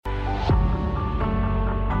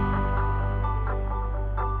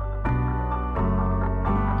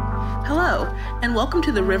Hello, and welcome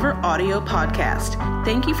to the River Audio Podcast.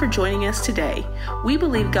 Thank you for joining us today. We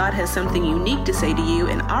believe God has something unique to say to you,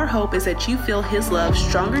 and our hope is that you feel His love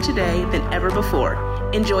stronger today than ever before.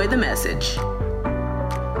 Enjoy the message.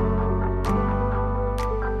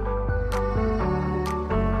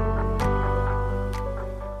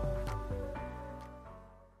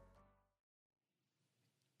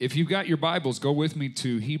 If you've got your Bibles, go with me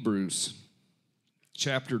to Hebrews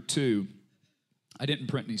chapter 2. I didn't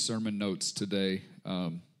print any sermon notes today.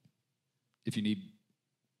 If you need,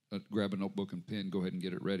 grab a notebook and pen, go ahead and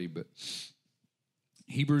get it ready. But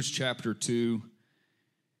Hebrews chapter 2,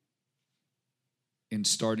 and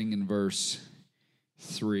starting in verse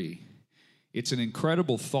 3. It's an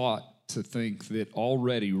incredible thought to think that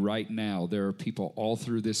already right now there are people all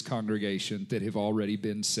through this congregation that have already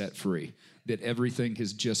been set free, that everything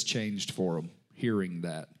has just changed for them, hearing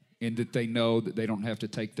that, and that they know that they don't have to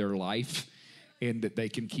take their life and that they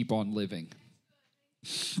can keep on living.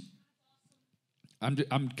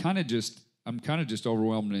 I'm kind of just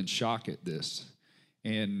overwhelmed and in shock at this,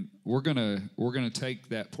 and we're gonna take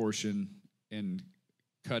that portion and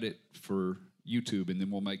cut it for YouTube, and then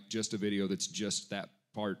we'll make just a video that's just that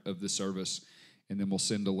part of the service, and then we'll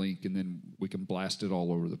send a link, and then we can blast it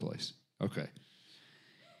all over the place. Okay.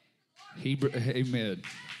 Amen.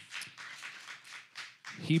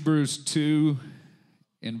 Hebrews 2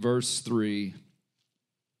 in verse 3.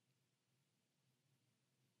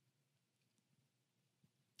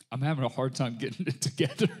 I'm having a hard time getting it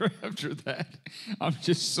together after that. I'm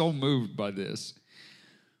just so moved by this.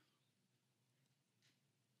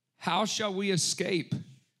 How shall we escape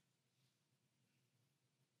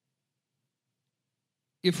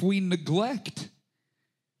if we neglect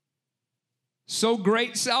so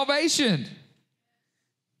great salvation,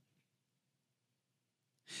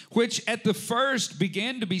 which at the first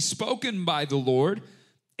began to be spoken by the Lord,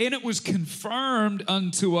 and it was confirmed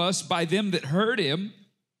unto us by them that heard him,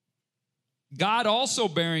 God also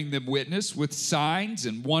bearing them witness with signs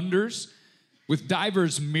and wonders, with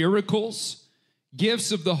divers miracles,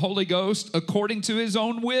 gifts of the Holy Ghost according to his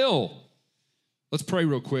own will. Let's pray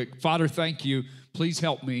real quick. Father, thank you. Please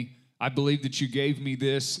help me. I believe that you gave me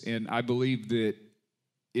this, and I believe that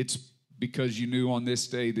it's because you knew on this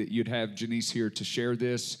day that you'd have Janice here to share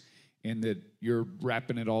this, and that you're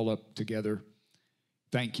wrapping it all up together.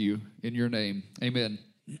 Thank you. In your name, amen.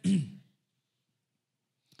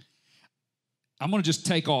 I'm going to just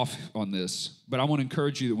take off on this, but I want to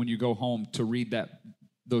encourage you that when you go home to read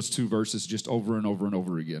those two verses just over and over and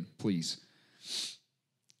over again, please.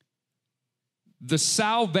 The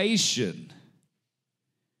salvation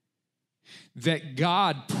that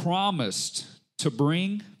God promised to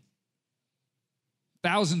bring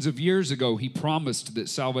thousands of years ago, he promised that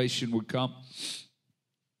salvation would come.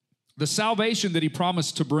 The salvation that he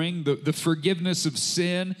promised to bring, the forgiveness of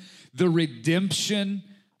sin, the redemption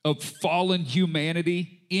of fallen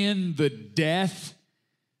humanity in the death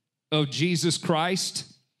of Jesus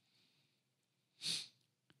Christ.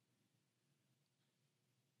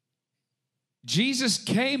 Jesus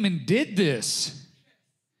came and did this.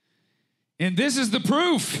 And this is the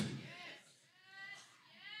proof.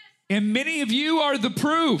 And many of you are the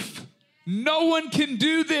proof. No one can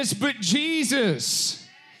do this but Jesus.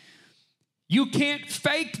 You can't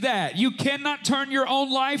fake that. You cannot turn your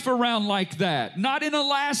own life around like that. Not in a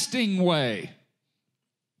lasting way.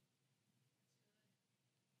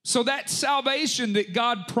 So that salvation that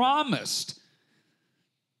God promised,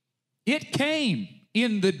 it came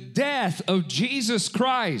in the death of Jesus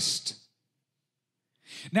Christ.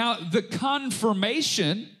 Now, the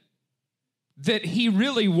confirmation that he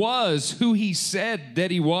really was who he said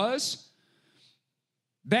that he was,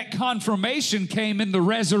 that confirmation came in the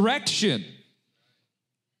resurrection.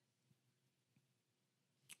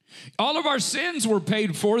 All of our sins were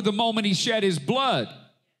paid for the moment he shed his blood.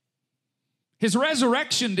 His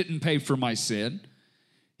resurrection didn't pay for my sin.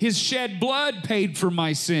 His shed blood paid for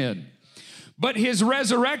my sin. But his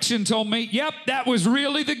resurrection told me, yep, that was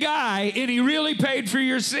really the guy, and he really paid for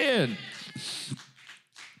your sin.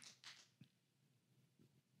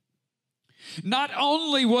 Not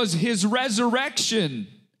only was his resurrection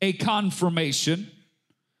a confirmation,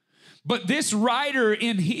 but this writer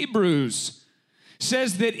in Hebrews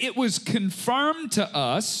says that it was confirmed to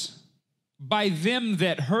us by them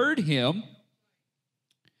that heard him.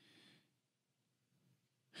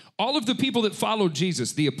 All of the people that followed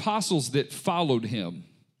Jesus, the apostles that followed him,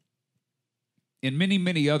 and many,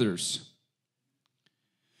 many others,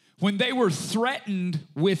 when they were threatened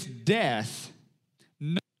with death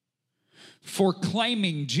for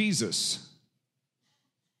claiming Jesus,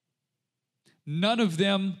 none of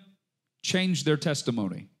them changed their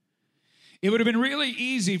testimony. It would have been really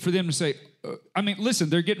easy for them to say, listen,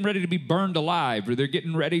 they're getting ready to be burned alive, or they're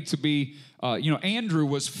getting ready to be, Andrew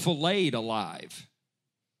was filleted alive.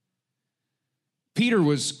 Peter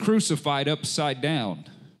was crucified upside down.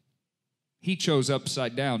 He chose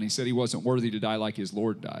upside down. He said he wasn't worthy to die like his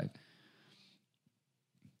Lord died.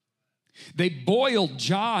 They boiled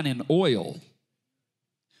John in oil,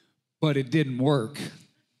 but it didn't work.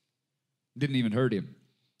 Didn't even hurt him.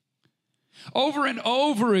 Over and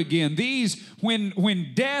over again,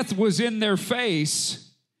 when death was in their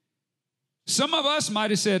face, some of us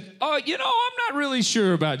might have said, I'm not really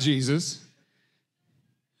sure about Jesus.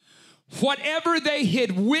 Whatever they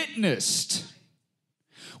had witnessed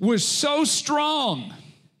was so strong.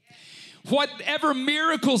 Whatever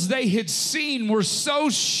miracles they had seen were so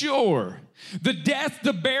sure. The death,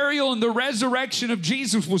 the burial, and the resurrection of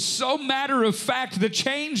Jesus was so matter of fact. The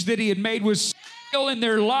change that he had made was so in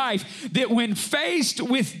their life that when faced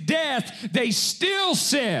with death, they still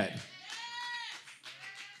said,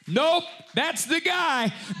 nope, that's the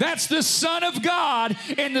guy. That's the Son of God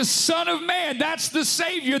and the Son of Man. That's the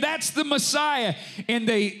Savior. That's the Messiah. And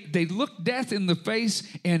they looked death in the face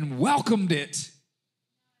and welcomed it.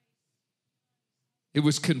 It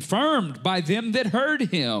was confirmed by them that heard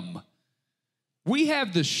him. We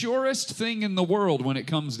have the surest thing in the world when it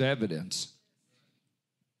comes to evidence.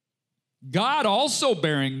 God also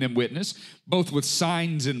bearing them witness, both with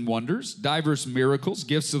signs and wonders, diverse miracles,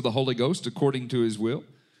 gifts of the Holy Ghost according to his will.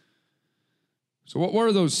 So what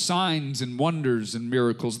were those signs and wonders and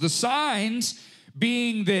miracles? The signs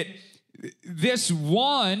being that this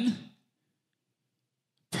one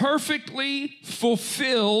perfectly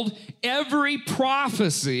fulfilled every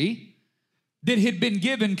prophecy that had been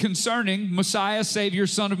given concerning Messiah, Savior,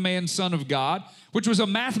 Son of Man, Son of God, which was a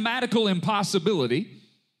mathematical impossibility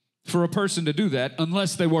for a person to do that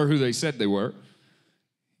unless they were who they said they were.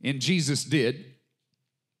 And Jesus did.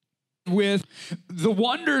 With the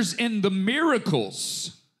wonders and the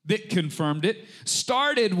miracles that confirmed it,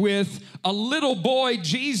 started with a little boy,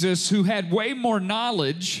 Jesus, who had way more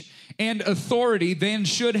knowledge and authority than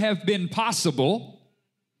should have been possible,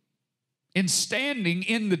 and standing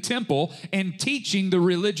in the temple and teaching the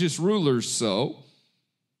religious rulers so.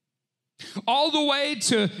 All the way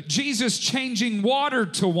to Jesus changing water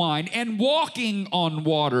to wine and walking on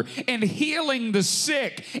water and healing the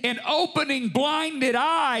sick and opening blinded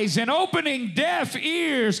eyes and opening deaf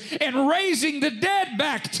ears and raising the dead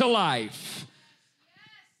back to life.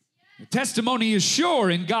 The testimony is sure,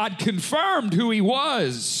 and God confirmed who he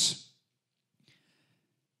was.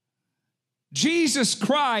 Jesus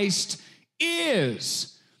Christ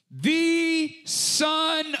is the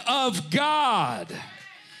Son of God.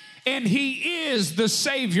 And he is the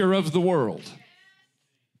Savior of the world.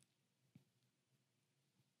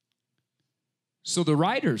 So the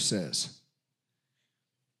writer says,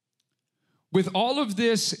 with all of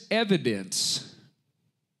this evidence,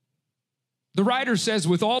 the writer says,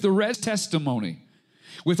 with all the rest testimony,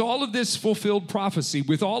 with all of this fulfilled prophecy,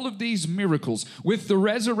 with all of these miracles, with the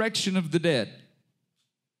resurrection of the dead,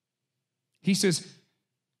 he says,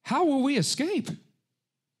 how will we escape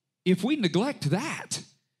if we neglect that?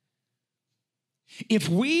 If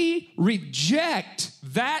we reject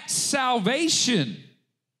that salvation,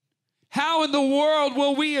 how in the world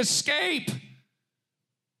will we escape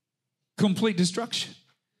complete destruction?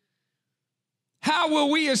 How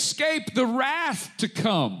will we escape the wrath to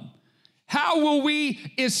come? How will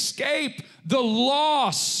we escape the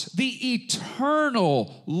loss, the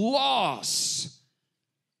eternal loss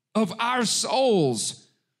of our souls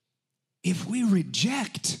if we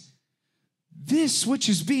reject this which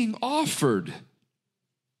is being offered?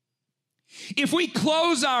 If we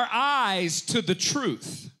close our eyes to the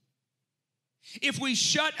truth, if we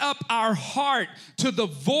shut up our heart to the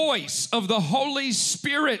voice of the Holy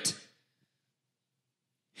Spirit,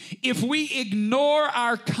 if we ignore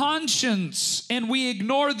our conscience and we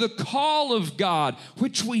ignore the call of God,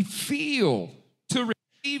 which we feel to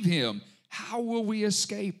receive him, how will we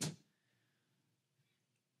escape?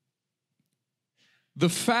 The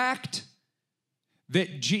fact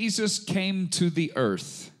that Jesus came to the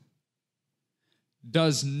earth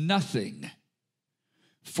does nothing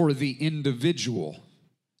for the individual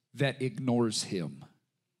that ignores him.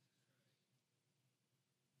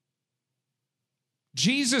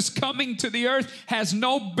 Jesus coming to the earth has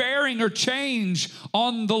no bearing or change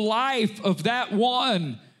on the life of that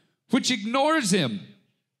one which ignores him.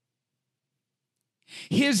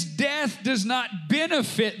 His death does not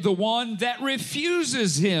benefit the one that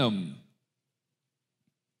refuses him.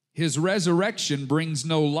 His resurrection brings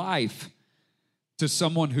no life to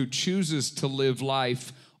someone who chooses to live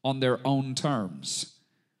life on their own terms.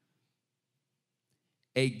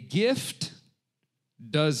 A gift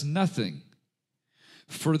does nothing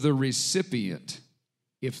for the recipient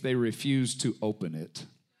if they refuse to open it.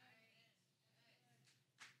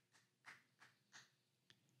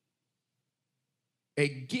 A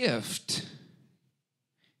gift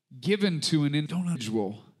given to an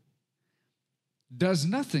individual does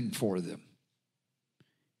nothing for them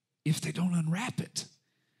if they don't unwrap it.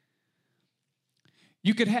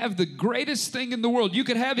 You could have the greatest thing in the world. You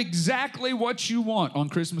could have exactly what you want on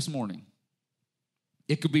Christmas morning.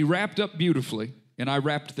 It could be wrapped up beautifully, and I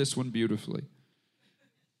wrapped this one beautifully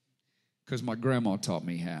because my grandma taught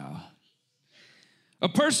me how. A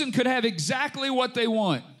person could have exactly what they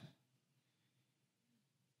want,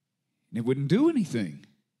 and it wouldn't do anything.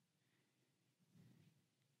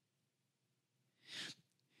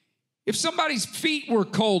 If somebody's feet were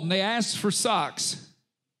cold and they asked for socks,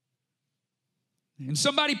 and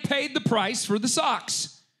somebody paid the price for the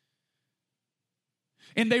socks,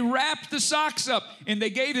 and they wrapped the socks up and they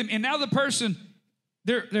gave them, and now the person,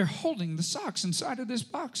 they're holding the socks inside of this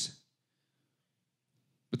box.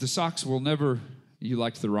 But the socks will never, you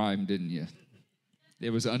liked the rhyme, didn't you? It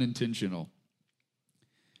was unintentional.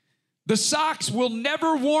 The socks will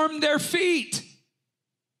never warm their feet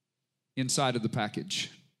inside of the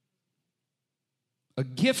package. A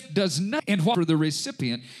gift does not, and what for the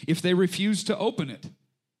recipient if they refuse to open it.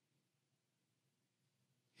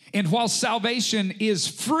 And while salvation is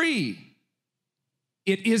free,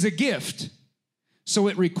 it is a gift, so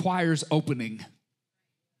it requires opening.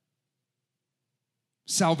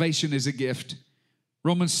 Salvation is a gift.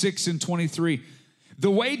 Romans 6:23. The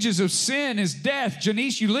wages of sin is death.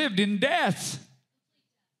 Janice, you lived in death.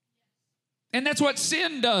 And that's what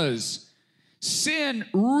sin does. Sin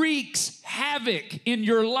wreaks havoc in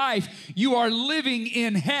your life. You are living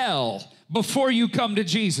in hell before you come to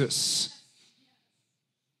Jesus.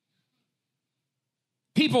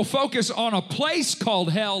 People focus on a place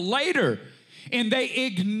called hell later, and they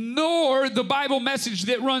ignore the Bible message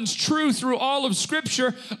that runs true through all of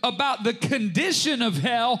Scripture about the condition of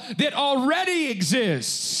hell that already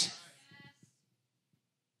exists.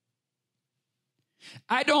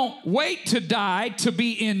 I don't wait to die to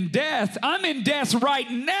be in death. I'm in death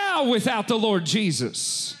right now without the Lord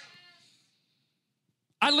Jesus.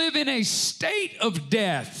 I live in a state of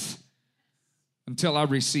death until I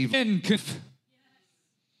receive it.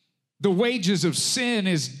 The wages of sin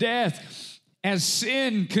is death. As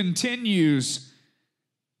sin continues,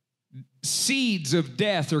 seeds of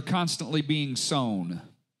death are constantly being sown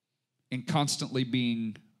and constantly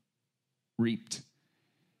being reaped.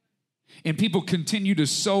 And people continue to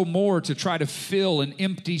sow more to try to fill an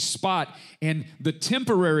empty spot. And the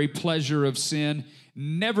temporary pleasure of sin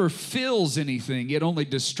never fills anything. It only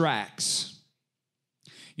distracts.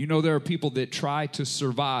 You know, there are people that try to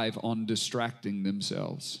survive on distracting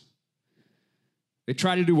themselves. They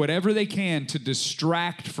try to do whatever they can to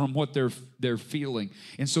distract from what they're feeling.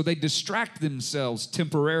 And so they distract themselves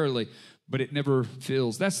temporarily, but it never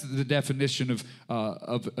fills. That's the definition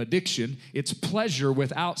of addiction. It's pleasure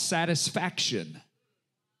without satisfaction.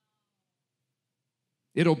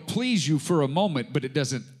 It'll please you for a moment, but it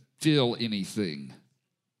doesn't fill anything.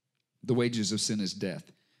 The wages of sin is death.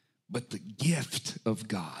 But the gift of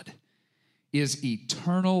God is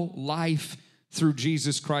eternal life through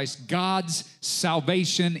Jesus Christ. God's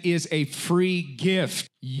salvation is a free gift,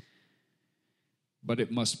 but it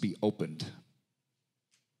must be opened.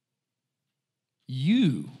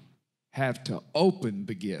 You have to open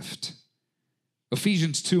the gift.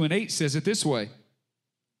 Ephesians 2:8 says it this way: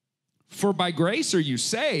 for by grace are you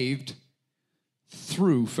saved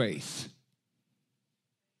through faith,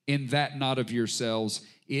 in that not of yourselves,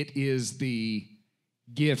 it is the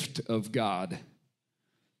gift of God.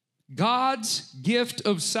 God's gift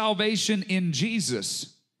of salvation in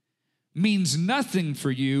Jesus means nothing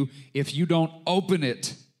for you if you don't open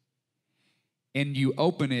it, and you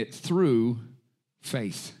open it through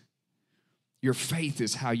faith. Your faith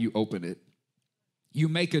is how you open it. You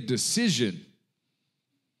make a decision.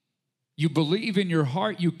 You believe in your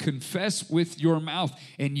heart, you confess with your mouth,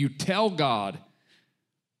 and you tell God,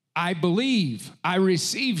 I believe, I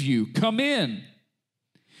receive you, come in.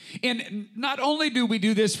 And not only do we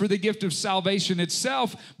do this for the gift of salvation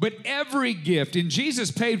itself, but every gift. And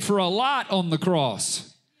Jesus paid for a lot on the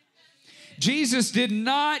cross. Jesus did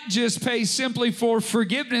not just pay simply for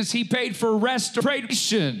forgiveness. He paid for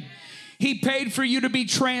restoration. He paid for you to be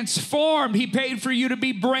transformed. He paid for you to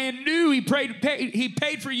be brand new. He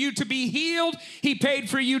paid for you to be healed. He paid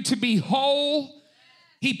for you to be whole.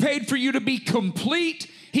 He paid for you to be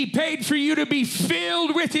complete. He paid for you to be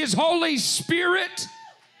filled with His Holy Spirit.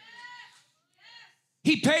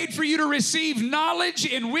 He paid for you to receive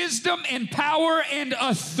knowledge and wisdom and power and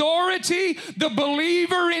authority. The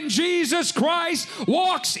believer in Jesus Christ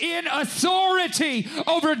walks in authority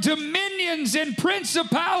over dominions and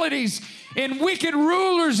principalities and wicked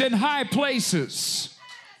rulers in high places.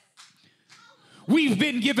 We've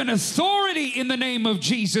been given authority in the name of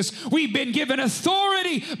Jesus. We've been given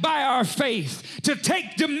authority by our faith to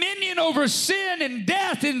take dominion over sin and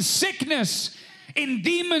death and sickness and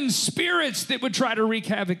demon spirits that would try to wreak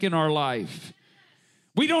havoc in our life.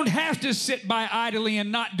 We don't have to sit by idly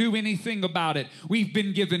and not do anything about it. We've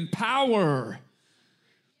been given power.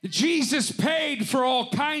 Jesus paid for all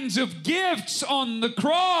kinds of gifts on the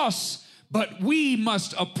cross, but we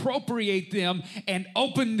must appropriate them and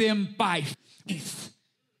open them by faith.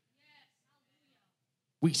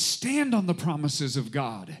 We stand on the promises of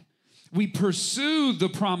God. We pursue the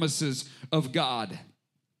promises of God.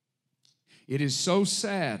 It is so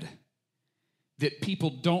sad that people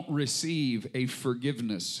don't receive a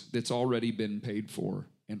forgiveness that's already been paid for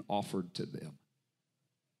and offered to them.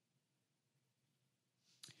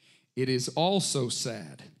 It is also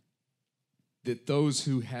sad that those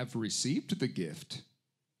who have received the gift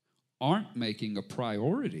aren't making a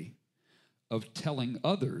priority of telling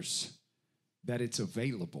others that it's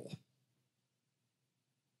available.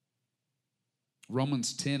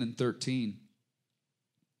 Romans 10 and 13.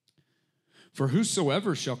 For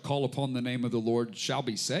whosoever shall call upon the name of the Lord shall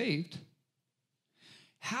be saved.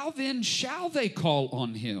 How then shall they call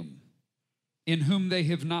on him in whom they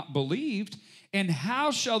have not believed? And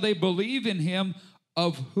how shall they believe in him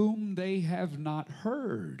of whom they have not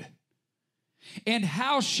heard? And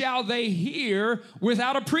how shall they hear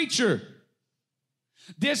without a preacher?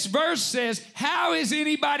 This verse says, how is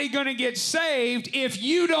anybody going to get saved if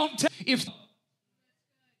you don't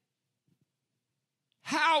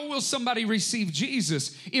How will somebody receive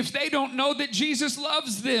Jesus if they don't know that Jesus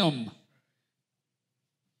loves them?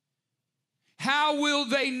 How will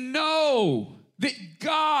they know that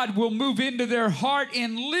God will move into their heart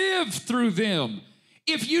and live through them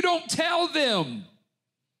if you don't tell them?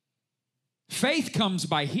 Faith comes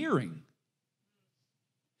by hearing.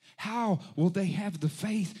 How will they have the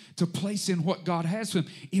faith to place in what God has for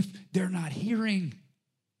them if they're not hearing,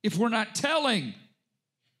 if we're not telling?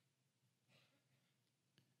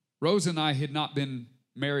 Rose and I had not been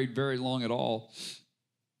married very long at all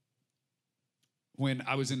when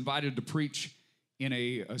I was invited to preach in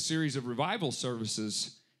a series of revival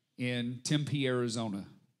services in Tempe, Arizona,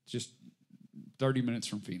 just 30 minutes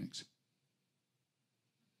from Phoenix.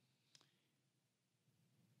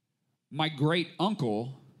 My great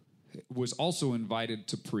uncle was also invited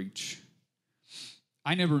to preach.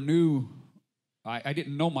 I never knew, I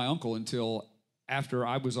didn't know my uncle until after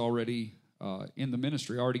I was already in the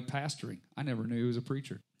ministry, already pastoring. I never knew he was a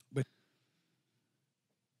preacher. But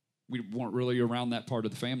we weren't really around that part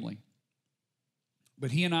of the family. But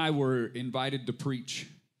he and I were invited to preach,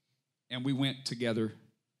 and we went together.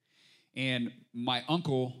 And my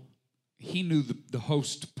uncle, he knew the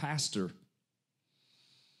host pastor.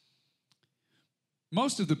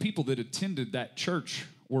 Most of the people that attended that church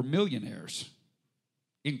were millionaires,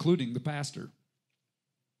 including the pastor.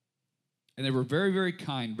 And they were very, very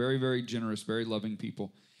kind, very, very generous, very loving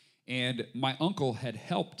people. And my uncle had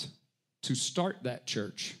helped to start that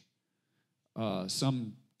church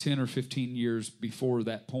some 10 or 15 years before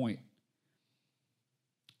that point.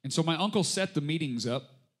 And so my uncle set the meetings up,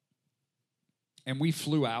 and we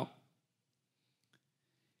flew out.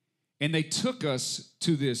 And they took us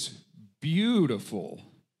to this beautiful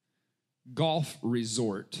golf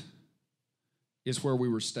resort is where we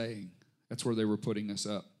were staying. That's where they were putting us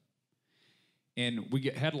up. And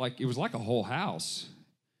it was like a whole house.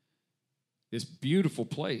 This beautiful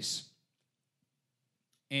place.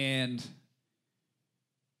 And,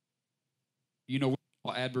 we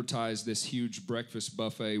advertised this huge breakfast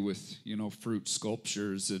buffet with, fruit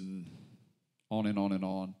sculptures and on and on and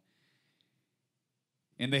on.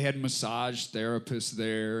 And they had massage therapists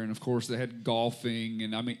there. And, of course, they had golfing.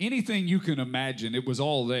 And, anything you can imagine, it was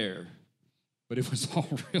all there. But it was all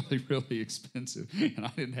really, really expensive, and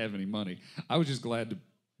I didn't have any money. I was just glad to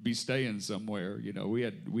be staying somewhere. We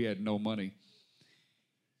had no money.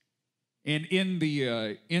 And in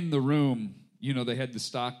the room, they had the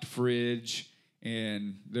stocked fridge,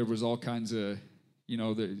 and there was all kinds of,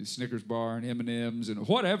 the Snickers bar and M&Ms and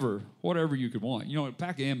whatever you could want. A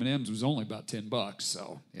pack of M&Ms was only about $10,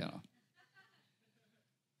 so A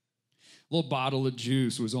little bottle of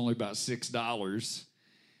juice was only about $6.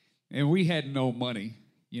 And we had no money,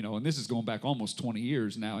 and this is going back almost 20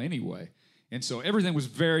 years now anyway. And so everything was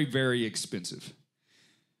very, very expensive.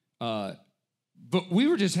 But we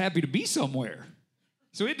were just happy to be somewhere.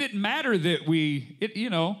 So it didn't matter that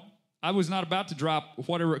I was not about to drop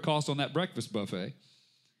whatever it cost on that breakfast buffet.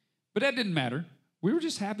 But that didn't matter. We were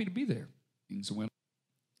just happy to be there.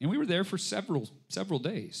 And we were there for several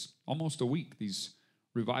days, almost a week. These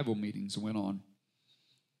revival meetings went on.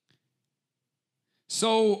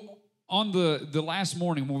 So on the last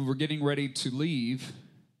morning when we were getting ready to leave,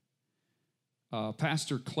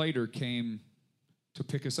 Pastor Clater came to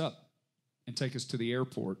pick us up and take us to the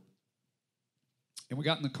airport. And we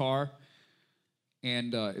got in the car,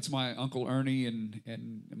 and it's my Uncle Ernie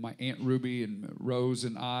and my Aunt Ruby and Rose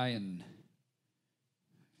and I and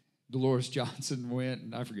Dolores Johnson went,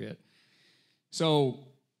 and I forget. So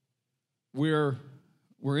we're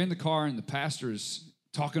in the car, and the pastor's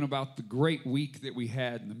talking about the great week that we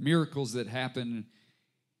had and the miracles that happened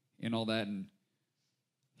and all that. And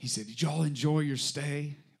he said, "Did y'all enjoy your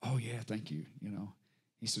stay?" "Oh, yeah, thank you."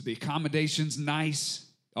 He said, "The accommodation's nice."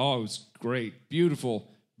 "Oh, it was great. Beautiful,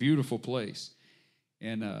 beautiful place."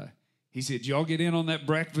 And he said, "Did y'all get in on that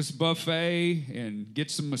breakfast buffet and get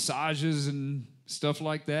some massages and stuff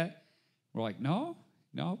like that?" We're like, no,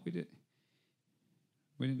 we didn't.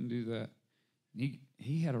 We didn't do that.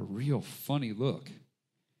 He had a real funny look.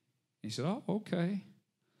 He said, "Oh, okay."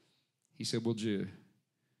 He said, "Well, did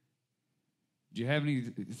you have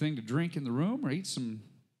anything to drink in the room or eat some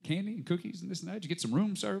candy and cookies and this and that? Did you get some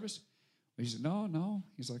room service?" He said, No.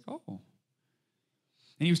 He's like, "Oh."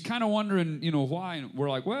 And he was kind of wondering, why. And we're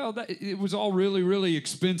like, well, it was all really, really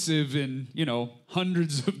expensive and,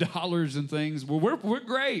 hundreds of dollars and things. Well, we're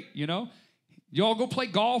great, Y'all go play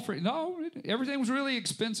golf. No, everything was really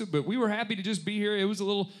expensive, but we were happy to just be here. It was a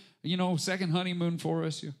little, second honeymoon for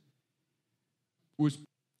us.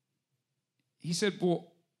 He said,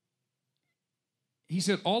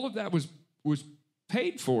 all of that was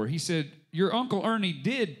paid for. He said, "Your Uncle Ernie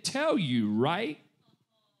did tell you, right?"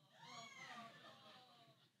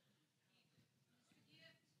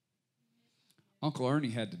 Uncle Ernie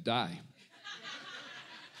had to die.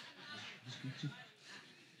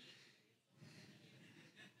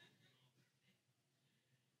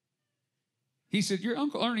 He said, "Your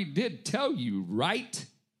Uncle Ernie did tell you, right?"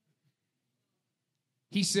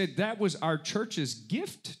 He said, "That was our church's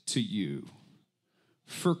gift to you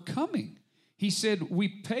for coming." He said,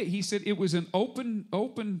 he said, "It was an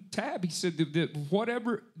open tab." He said that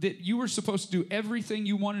whatever, that you were supposed to do everything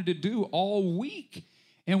you wanted to do all week.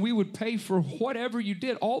 And we would pay for whatever you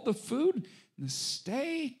did, all the food, and the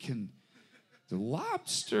steak, and the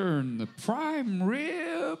lobster, and the prime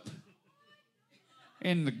rib,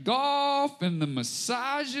 and the golf, and the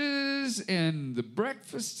massages, and the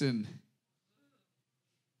breakfast. And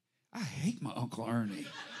I hate my Uncle Ernie.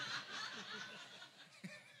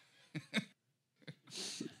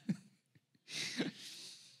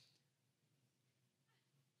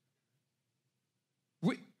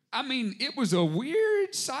 It was a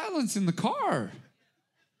weird silence in the car.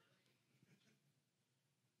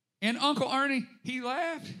 And Uncle Ernie, he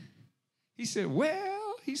laughed. He said,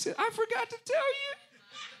 "I forgot to tell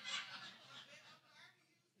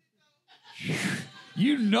you."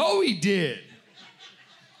 He did.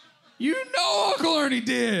 Uncle Ernie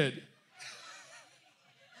did.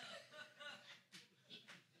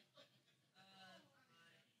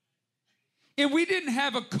 And we didn't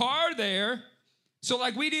have a car there. So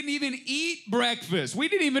we didn't even eat breakfast. We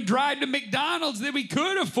didn't even drive to McDonald's that we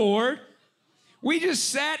could afford. We just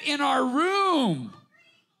sat in our room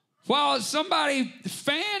while somebody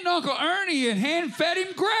fanned Uncle Ernie and hand-fed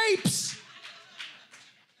him grapes.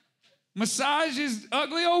 Massaged his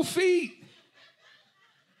ugly old feet.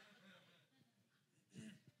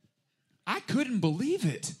 I couldn't believe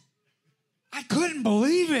it. I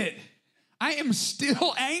am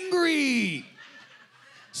still angry.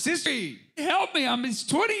 Sister, help me. It's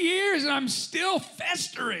 20 years and I'm still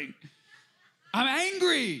festering. I'm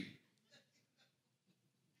angry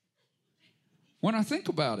when I think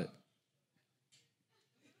about it.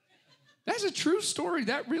 That's a true story.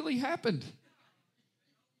 That really happened.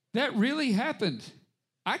 I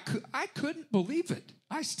couldn't believe it.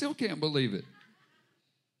 I still can't believe it.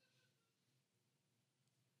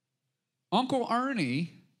 Uncle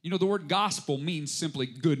Ernie, the word gospel means simply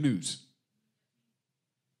good news.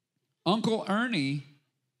 Uncle Ernie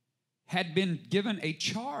had been given a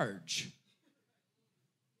charge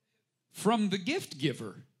from the gift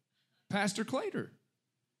giver, Pastor Clater.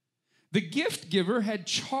 The gift giver had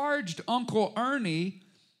charged Uncle Ernie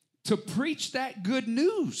to preach that good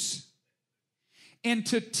news and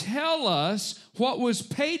to tell us what was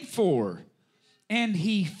paid for, and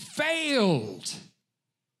he failed.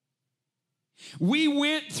 We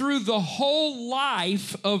went through the whole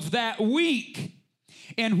life of that week,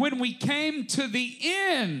 And when we came to the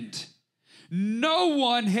end, no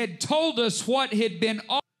one had told us what had been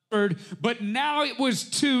offered, but now it was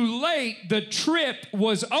too late. The trip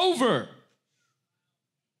was over.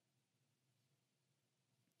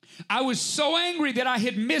 I was so angry that I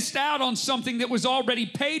had missed out on something that was already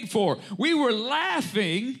paid for. We were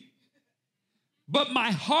laughing, but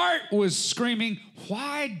my heart was screaming,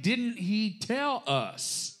 why didn't he tell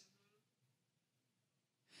us?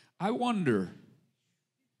 I wonder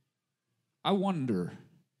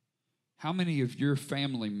how many of your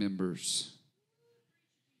family members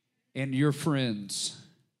and your friends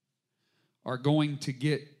are going to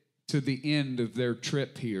get to the end of their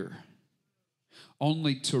trip here,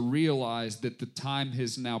 only to realize that the time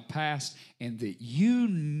has now passed and that you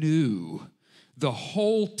knew the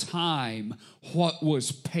whole time what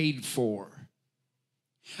was paid for.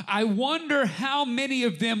 I wonder how many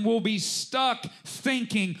of them will be stuck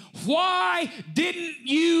thinking, why didn't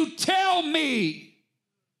you tell me?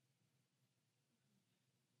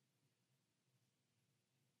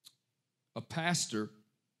 A pastor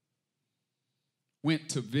went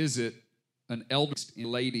to visit an elderly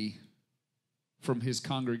lady from his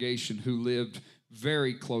congregation who lived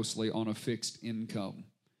very closely on a fixed income.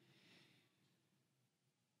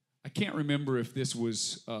 I can't remember if this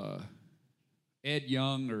was Ed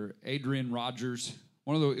Young or Adrian Rogers.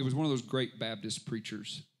 It was one of those great Baptist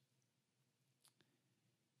preachers.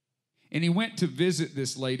 And he went to visit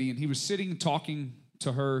this lady, and he was sitting talking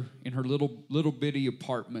to her in her little bitty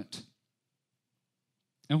apartment.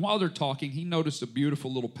 And while they're talking, he noticed a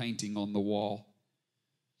beautiful little painting on the wall.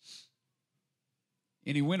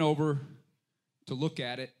 And he went over to look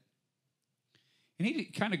at it. And he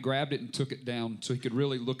kind of grabbed it and took it down so he could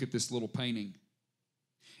really look at this little painting.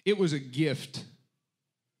 It was a gift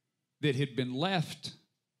that had been left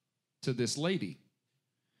to this lady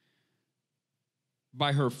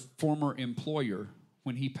by her former employer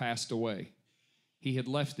when he passed away. He had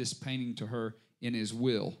left this painting to her in his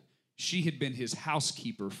will. She had been his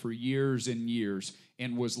housekeeper for years and years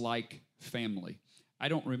and was like family. I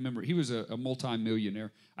don't remember. He was a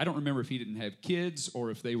multimillionaire. I don't remember if he didn't have kids or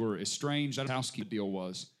if they were estranged. I don't know what the housekeeper deal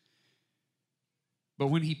was. But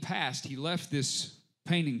when he passed, he left this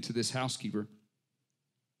painting to this housekeeper.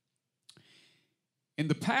 And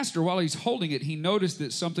the pastor, while he's holding it, he noticed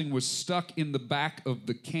that something was stuck in the back of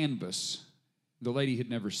the canvas. The lady had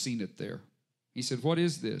never seen it there. He said, "What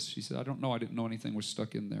is this?" She said, "I don't know. I didn't know anything was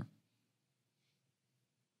stuck in there."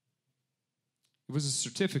 It was a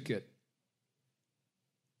certificate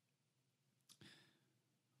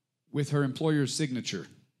with her employer's signature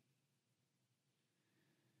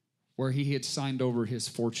where he had signed over his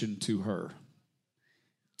fortune to her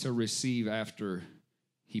to receive after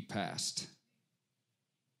he passed.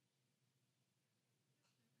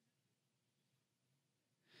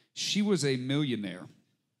 She was a millionaire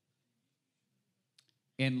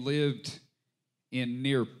and lived in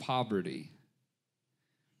near poverty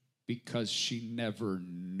because she never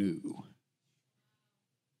knew.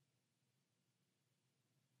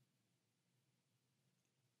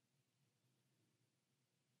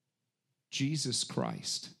 Jesus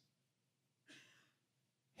Christ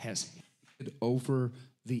has handed over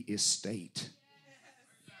the estate.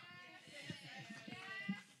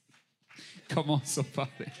 Come on,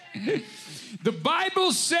 somebody. The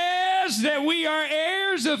Bible says that we are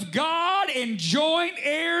heirs of God and joint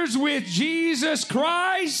heirs with Jesus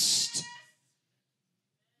Christ.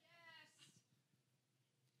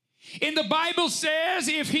 And the Bible says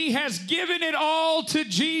if he has given it all to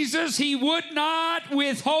Jesus, he would not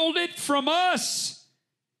withhold it from us.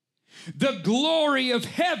 The glory of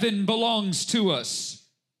heaven belongs to us.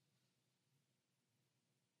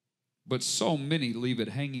 But so many leave it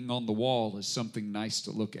hanging on the wall as something nice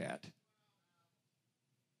to look at.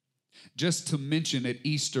 Just to mention at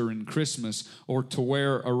Easter and Christmas or to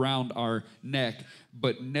wear around our neck,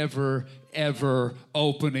 but never, ever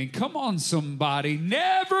opening. Come on, somebody.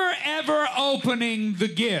 Never, ever opening the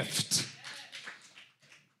gift.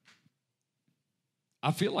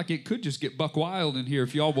 I feel like it could just get buck wild in here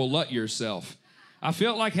if y'all will let yourself. I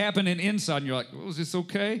felt like happening inside, and you're like, "Oh, is this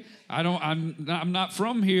okay? I'm not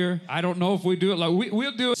from here. I don't know if we do it like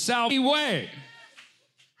we'll do it Salvi way."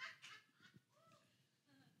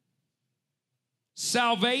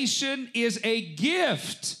 Salvation is a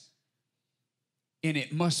gift, and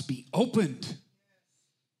it must be opened.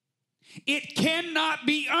 It cannot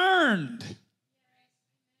be earned.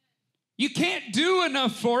 You can't do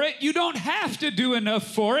enough for it. You don't have to do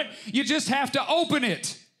enough for it. You just have to open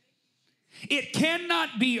it. It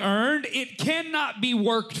cannot be earned. It cannot be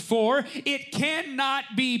worked for. It cannot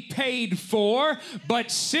be paid for,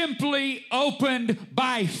 but simply opened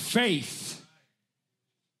by faith.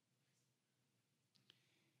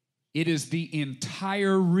 It is the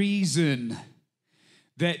entire reason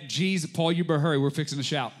that Jesus, Paul, you better hurry. We're fixing to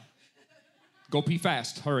shout. Go pee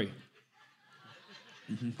fast. Hurry.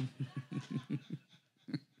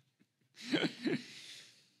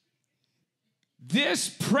 This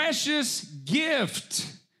precious gift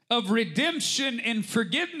of redemption and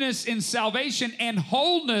forgiveness and salvation and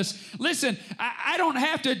wholeness. Listen, I don't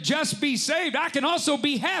have to just be saved. I can also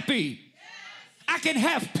be happy. I can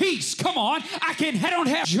have peace. Come on. I don't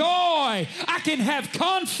have joy. I can have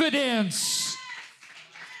confidence.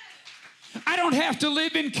 I don't have to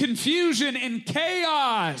live in confusion and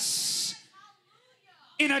chaos.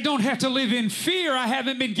 And I don't have to live in fear. I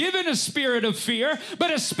haven't been given a spirit of fear,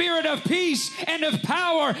 but a spirit of peace and of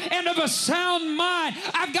power and of a sound mind.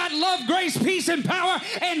 I've got love, grace, peace, and power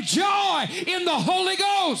and joy in the Holy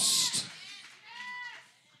Ghost.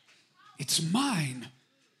 It's mine.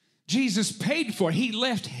 Jesus paid for it. He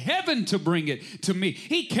left heaven to bring it to me.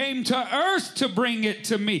 He came to earth to bring it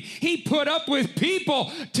to me. He put up with people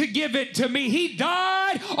to give it to me. He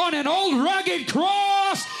died on an old rugged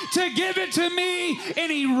cross to give it to me, and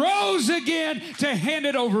he rose again to hand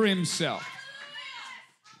it over himself.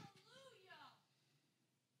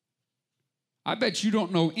 I bet you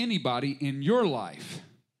don't know anybody in your life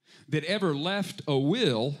that ever left a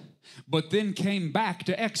will but then came back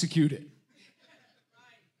to execute it.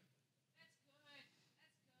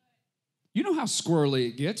 You know how squirrely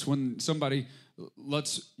it gets when somebody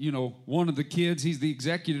lets, one of the kids, he's the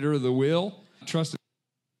executor of the will, trust,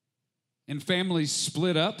 and families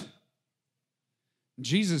split up.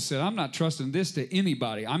 Jesus said, I'm not trusting this to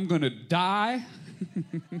anybody. I'm going to die.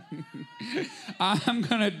 I'm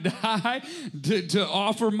going to die to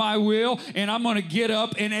offer my will, and I'm going to get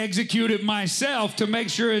up and execute it myself to make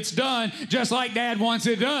sure it's done just like Dad wants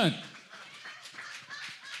it done.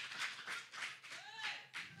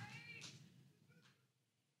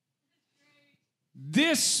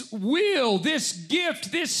 This will, this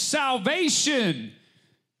gift, this salvation,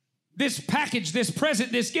 this package, this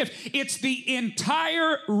present, this gift, it's the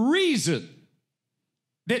entire reason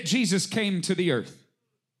that Jesus came to the earth.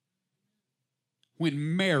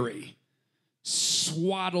 When Mary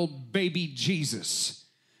swaddled baby Jesus,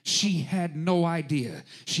 she had no idea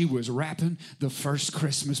she was wrapping the first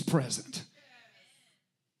Christmas present.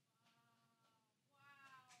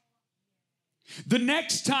 The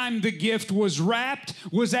next time the gift was wrapped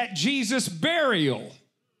was at Jesus' burial,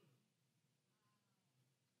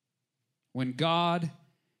 when God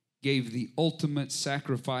gave the ultimate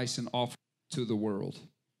sacrifice and offering to the world.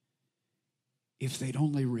 If they'd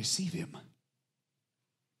only receive him.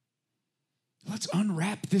 Let's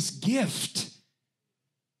unwrap this gift.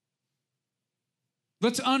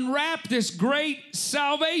 Let's unwrap this great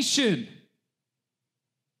salvation.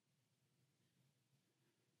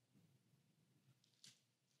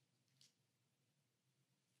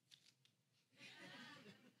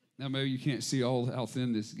 Now, maybe you can't see all how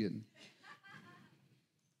thin this is getting.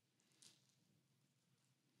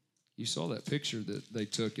 You saw that picture that they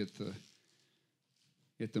took at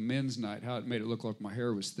the men's night, how it made it look like my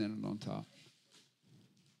hair was thinning on top.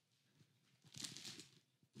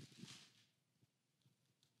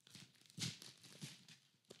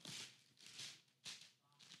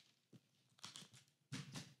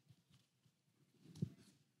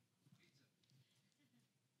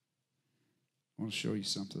 I want to show you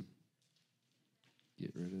something.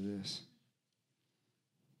 Get rid of this.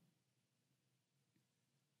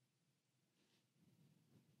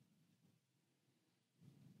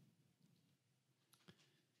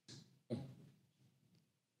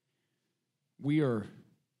 We are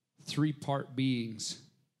three-part beings.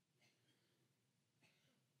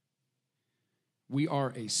 We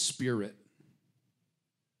are a spirit.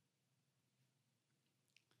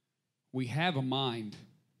 We have a mind.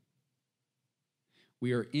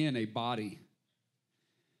 We are in a body.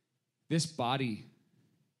 This body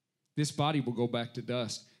will go back to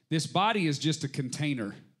dust. This body is just a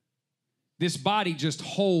container. This body just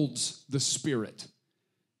holds the spirit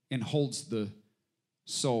and holds the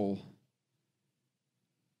soul.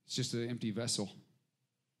 It's just an empty vessel.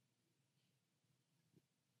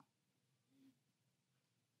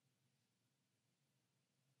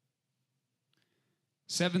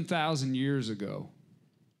 "7,000 years ago,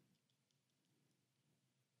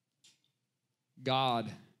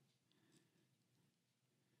 God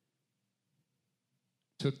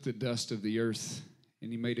took the dust of the earth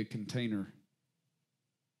and he made a container.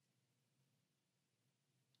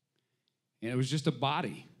 And it was just a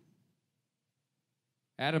body.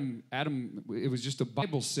 Adam, it was just a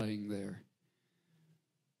Bible saying there.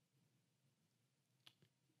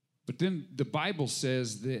 But then the Bible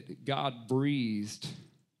says that God breathed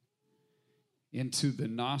into the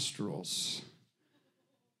nostrils,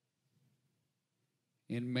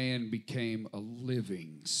 and man became a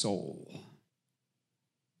living soul.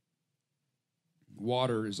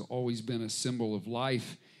 Water has always been a symbol of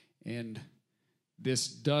life, and this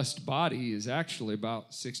dust body is actually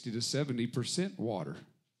about 60 to 70% water.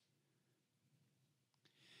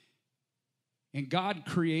 And God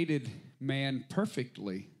created man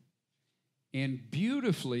perfectly and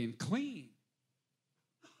beautifully and clean.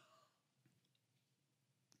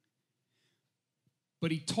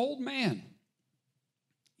 But he told man,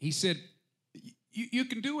 he said, you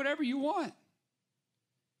can do whatever you want.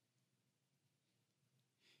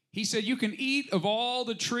 He said, you can eat of all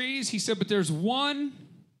the trees. He said, but there's one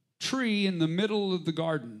tree in the middle of the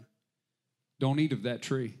garden. Don't eat of that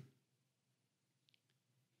tree.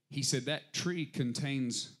 He said, that tree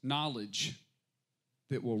contains knowledge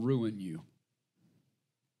that will ruin you.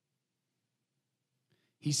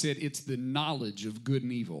 He said, it's the knowledge of good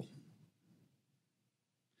and evil.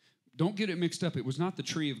 Don't get it mixed up. It was not the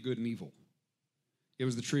tree of good and evil. It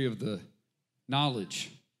was the tree of the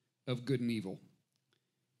knowledge of good and evil.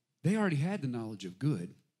 They already had the knowledge of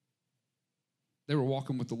good. They were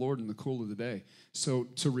walking with the Lord in the cool of the day. So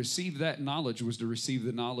to receive that knowledge was to receive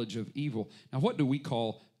the knowledge of evil. Now, what do we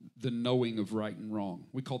call the knowing of right and wrong?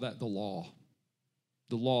 We call that the law.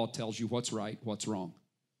 The law tells you what's right, what's wrong.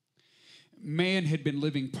 Man had been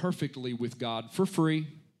living perfectly with God for free,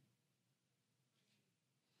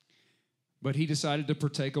 but he decided to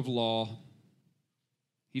partake of law.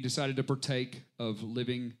 He decided to partake of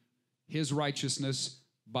living his righteousness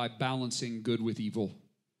by balancing good with evil.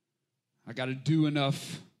 I got to do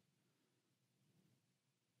enough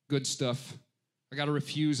good stuff. I got to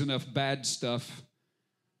refuse enough bad stuff.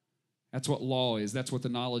 That's what law is. That's what the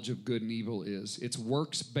knowledge of good and evil is. It's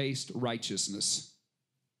works-based righteousness.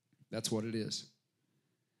 That's what it is.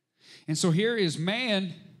 And so here is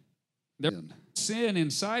man, there's sin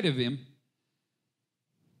inside of him.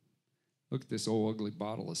 Look at this old ugly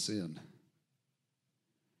bottle of sin.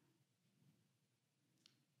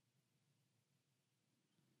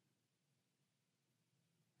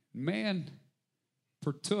 Man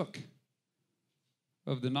partook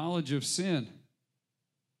of the knowledge of sin.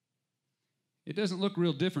 It doesn't look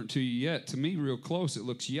real different to you yet. To me, real close, it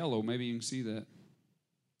looks yellow. Maybe you can see that.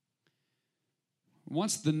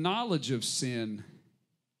 Once the knowledge of sin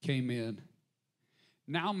came in,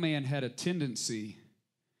 now man had a tendency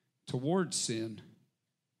towards sin.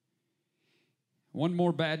 One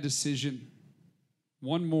more bad decision,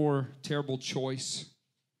 one more terrible choice,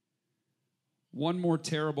 one more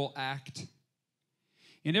terrible act.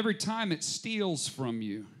 And every time it steals from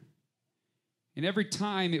you. And every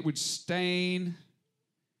time it would stain.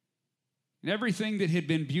 And everything that had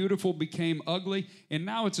been beautiful became ugly. And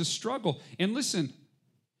now it's a struggle. And listen,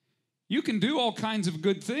 you can do all kinds of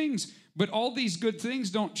good things, but all these good things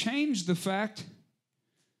don't change the fact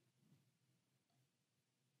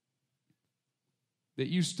that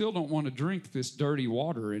you still don't want to drink this dirty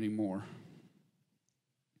water anymore.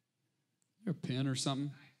 A pen or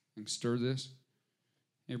something? I can stir this.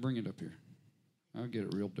 Hey, bring it up here. I'll get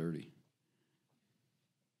it real dirty.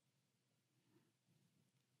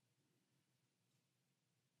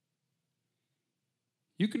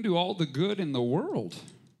 You can do all the good in the world.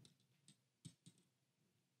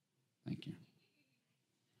 Thank you.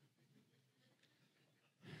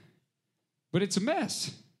 But it's a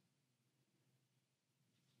mess.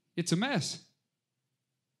 It's a mess.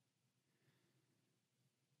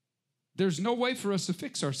 There's no way for us to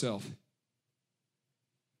fix ourselves.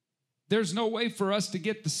 There's no way for us to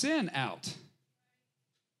get the sin out.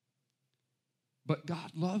 But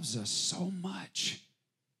God loves us so much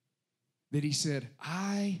that he said,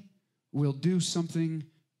 I will do something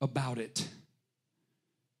about it.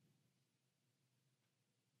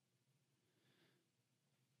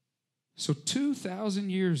 So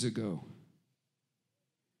 2,000 years ago,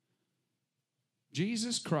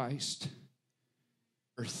 Jesus Christ,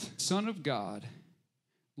 earth, Son of God,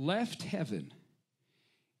 left heaven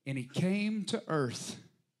and he came to earth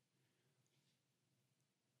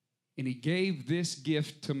and he gave this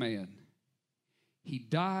gift to man. He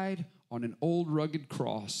died on an old rugged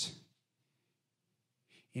cross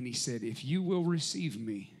and he said, if you will receive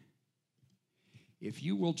me, if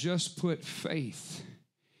you will just put faith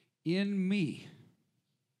in me,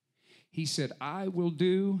 he said, I will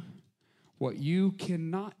do what you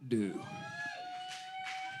cannot do.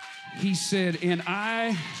 He said, and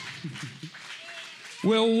I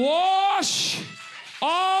will wash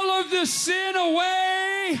all of the sin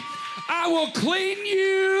away. I will clean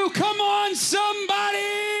you. Come on, somebody.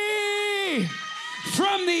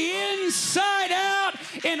 From the inside out,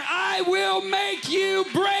 and I will make you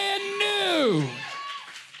brand new.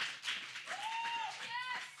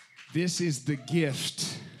 This is the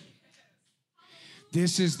gift.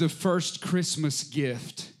 This is the first Christmas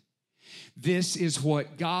gift. This is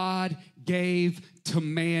what God gave to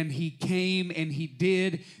man. He came and he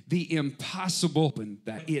did the impossible. And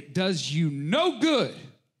that it does you no good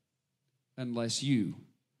unless you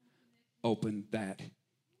open that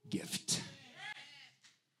gift.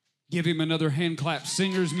 Give him another hand clap.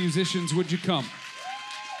 Singers, musicians, would you come?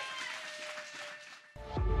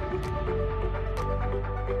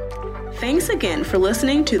 Thanks again for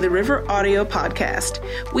listening to the River Audio Podcast.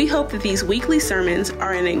 We hope that these weekly sermons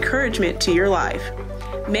are an encouragement to your life.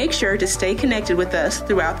 Make sure to stay connected with us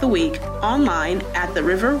throughout the week online at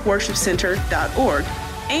theriverworshipcenter.org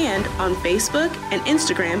and on Facebook and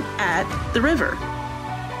Instagram at The River.